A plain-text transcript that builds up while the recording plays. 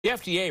The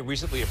FDA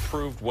recently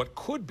approved what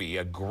could be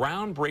a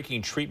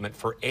groundbreaking treatment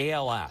for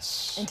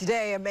ALS. And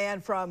today, a man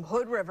from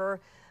Hood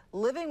River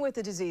living with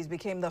the disease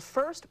became the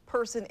first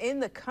person in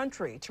the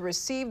country to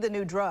receive the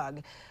new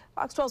drug.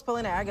 Fox 12's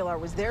Paulina Aguilar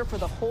was there for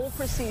the whole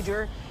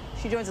procedure.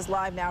 She joins us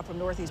live now from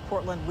Northeast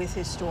Portland with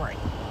his story.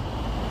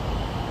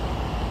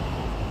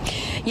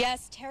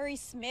 Yes, Terry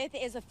Smith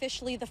is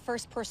officially the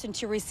first person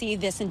to receive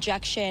this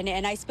injection,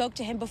 and I spoke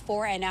to him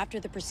before and after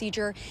the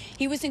procedure.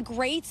 He was in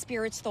great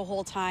spirits the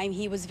whole time.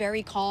 He was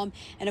very calm,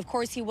 and of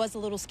course he was a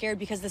little scared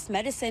because this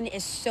medicine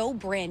is so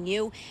brand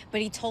new, but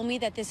he told me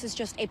that this is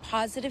just a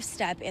positive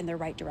step in the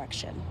right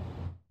direction.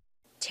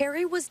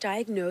 Terry was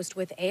diagnosed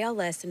with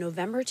ALS in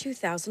November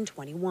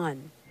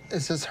 2021.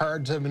 It's just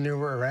hard to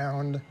maneuver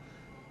around.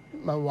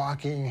 My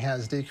walking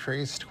has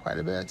decreased quite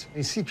a bit.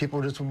 You see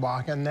people just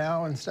walking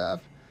now and stuff,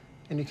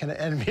 and you kind of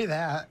envy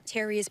that.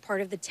 Terry is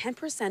part of the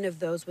 10% of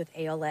those with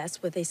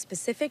ALS with a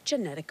specific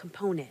genetic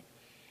component,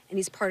 and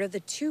he's part of the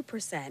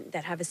 2%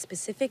 that have a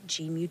specific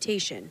gene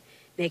mutation,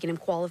 making him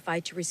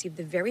qualified to receive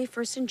the very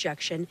first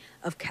injection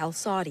of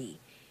Qalsody,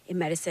 a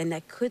medicine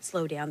that could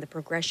slow down the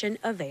progression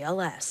of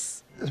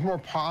ALS. It's more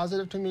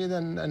positive to me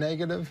than a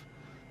negative.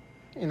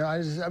 You know,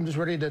 I'm just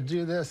ready to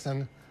do this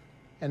and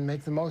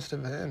make the most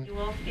of it. You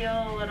will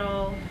feel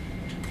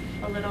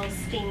a little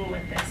sting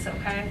with this,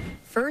 okay?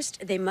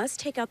 First, they must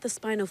take out the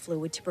spinal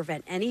fluid to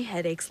prevent any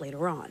headaches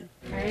later on.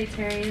 All right,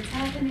 Terry, it's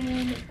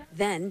happening.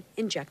 Then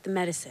inject the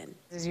medicine.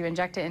 As you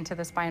inject it into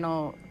the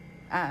spinal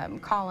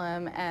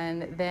column,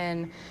 and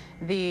then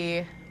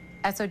the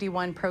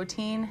SOD1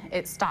 protein,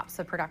 it stops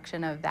the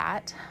production of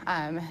that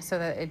so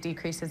that it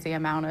decreases the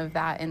amount of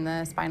that in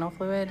the spinal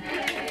fluid.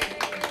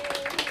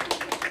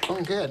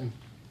 Feeling good,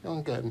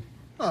 feeling good.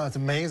 Oh, it's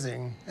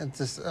amazing. It's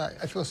just,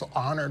 I feel so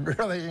honored,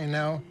 really, you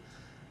know.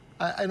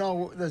 I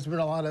know there's been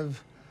a lot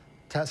of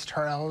test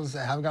trials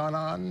that have gone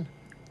on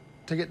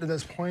to get to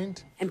this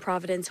point. And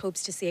Providence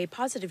hopes to see a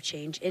positive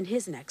change in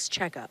his next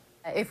checkup.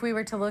 If we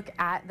were to look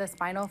at the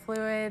spinal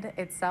fluid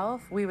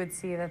itself, we would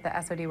see that the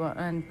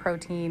SOD1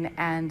 protein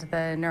and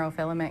the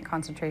neurofilament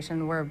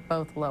concentration were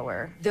both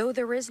lower. Though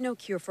there is no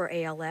cure for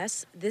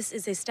ALS, this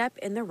is a step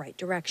in the right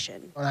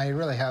direction. And I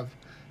really have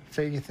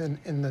faith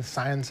in the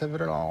science of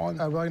it all,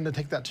 and I'm willing to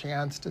take that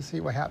chance to see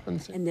what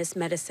happens. And this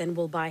medicine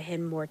will buy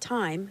him more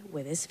time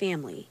with his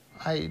family.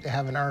 I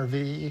have an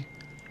RV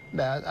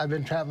that I've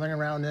been traveling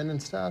around in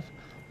and stuff,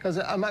 because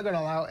I'm not going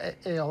to allow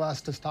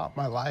ALS to stop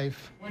my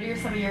life. What are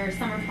some of your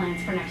summer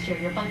plans for next year,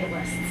 your bucket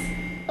lists?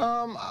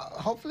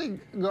 Hopefully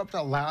go up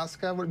to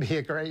Alaska would be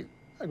a great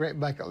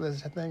bucket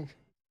list, I think.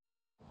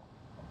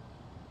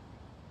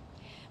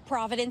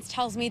 Providence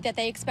tells me that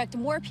they expect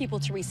more people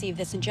to receive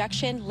this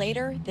injection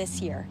later this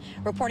year.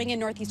 Reporting in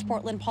Northeast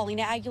Portland,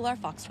 Paulina Aguilar,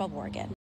 Fox 12 Oregon.